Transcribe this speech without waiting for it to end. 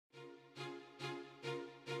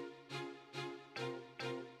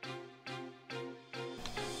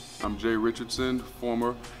I'm Jay Richardson,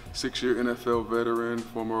 former 6-year NFL veteran,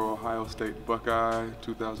 former Ohio State Buckeye,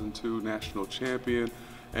 2002 national champion,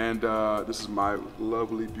 and this is my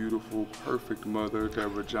lovely, beautiful, perfect mother,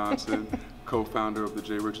 Deborah Johnson, co-founder of the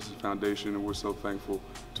Jay Richardson Foundation, and we're so thankful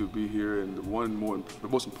to be here. And the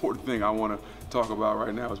most important thing I want to talk about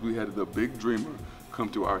right now is we had the big dreamer come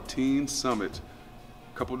to our teen summit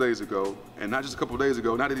a couple days ago, and not just a couple days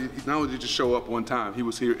ago. Not only did he just show up one time, he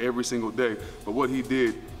was here every single day, but what he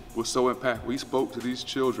did was so impactful. He spoke to these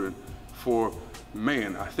children for,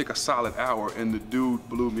 man, I think a solid hour, and the dude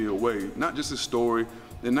blew me away. Not just his story,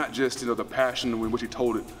 and not just, the passion in which he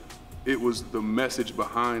told it. It was the message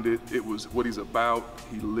behind it. It was what he's about.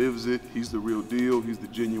 He lives it. He's the real deal. He's the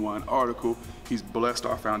genuine article. He's blessed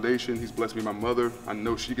our foundation. He's blessed me and my mother. I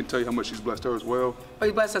know she can tell you how much he's blessed her as well. Oh,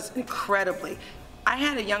 he blessed us incredibly. I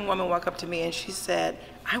had a young woman walk up to me and she said,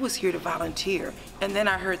 I was here to volunteer, and then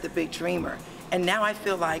I heard the big dreamer. And now I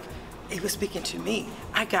feel like he was speaking to me.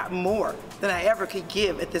 I got more than I ever could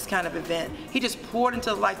give at this kind of event. He just poured into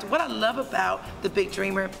the life. What I love about the big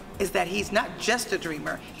dreamer is that he's not just a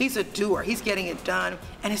dreamer, he's a doer. He's getting it done,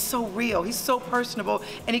 and it's so real. He's so personable,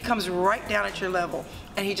 and he comes right down at your level,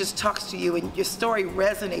 and he just talks to you, and your story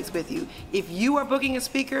resonates with you. If you are booking a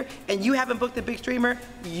speaker and you haven't booked the big dreamer,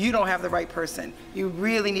 you don't have the right person. You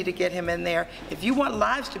really need to get him in there. If you want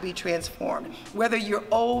lives to be transformed, whether you're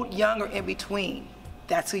old, young, or in between,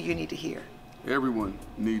 that's who you need to hear. Everyone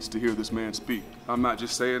needs to hear this man speak. I'm not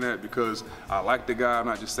just saying that because I like the guy. I'm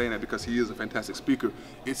not just saying that because he is a fantastic speaker.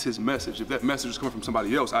 It's his message. If that message is coming from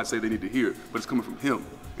somebody else, I'd say they need to hear it, but it's coming from him.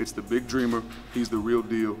 It's the big dreamer. He's the real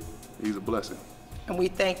deal. He's a blessing. And we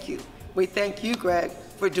thank you. We thank you, Greg,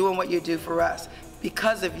 for doing what you do for us.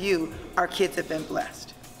 Because of you, our kids have been blessed.